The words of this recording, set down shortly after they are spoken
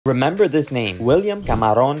Remember this name, William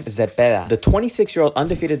Camarón Zepeda. The 26-year-old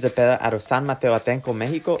undefeated Zepeda out of San Mateo Atenco,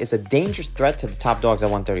 Mexico is a dangerous threat to the top dogs at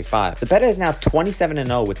 135. Zepeda is now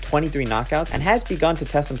 27-0 with 23 knockouts and has begun to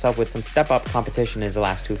test himself with some step-up competition in his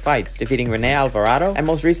last two fights, defeating Rene Alvarado and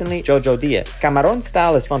most recently Jojo Diaz. Camarón's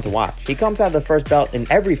style is fun to watch. He comes out of the first belt in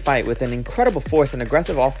every fight with an incredible force and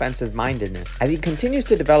aggressive offensive mindedness. As he continues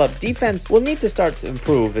to develop, defense will need to start to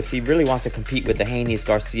improve if he really wants to compete with the Haney's,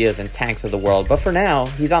 Garcias, and Tanks of the world, but for now,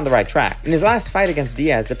 he's on the right track. In his last fight against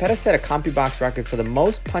Diaz, Zepeda set a CompuBox record for the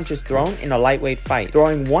most punches thrown in a lightweight fight,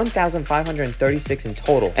 throwing 1,536 in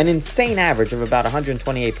total, an insane average of about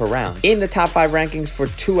 128 per round. In the top 5 rankings for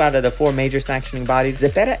 2 out of the 4 major sanctioning bodies,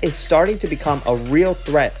 Zepeda is starting to become a real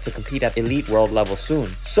threat to compete at elite world level soon.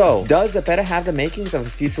 So, does Zepeda have the makings of a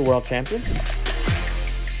future world champion?